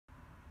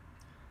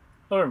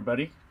Hello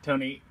everybody,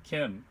 Tony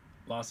Kim,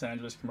 Los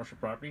Angeles Commercial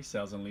Property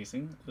Sales and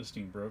Leasing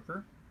Listing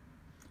Broker.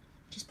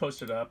 Just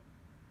posted up,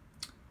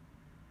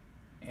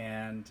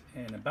 and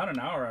in about an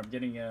hour I'm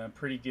getting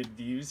pretty good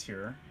views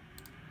here.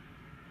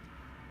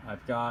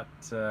 I've got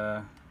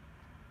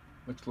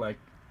looks like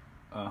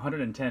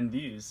 110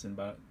 views in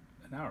about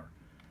an hour,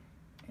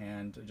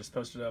 and I just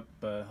posted up,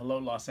 hello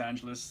Los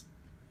Angeles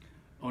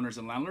Owners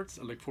and Landlords.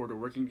 I look forward to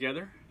working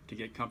together to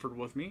get comfortable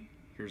with me.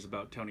 Here's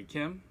about Tony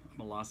Kim. I'm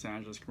a Los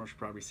Angeles Commercial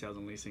Property Sales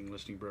and Leasing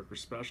Listing Broker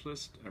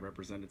Specialist. I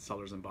represented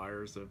sellers and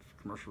buyers of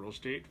commercial real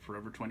estate for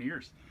over 20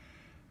 years.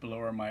 Below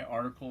are my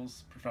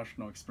articles,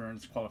 professional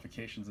experience,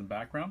 qualifications, and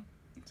background.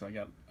 So I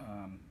got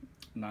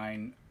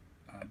 9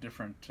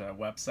 different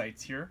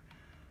websites here.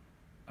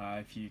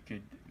 If you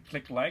could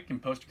click like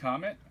and post a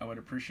comment, I would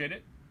appreciate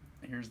it.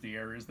 Here's the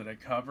areas that I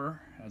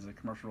cover as a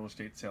commercial real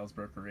estate sales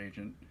broker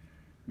agent: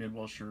 Mid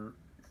Wilshire,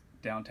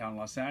 downtown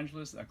Los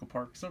Angeles, Echo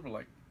Park, Silver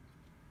Lake.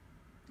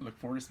 Look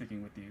forward to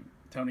speaking with you.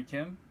 Tony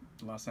Kim,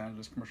 Los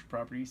Angeles Commercial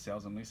Property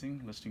Sales and Leasing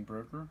Listing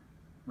Broker,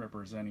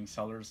 representing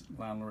sellers,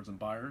 landlords, and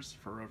buyers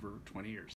for over 20 years.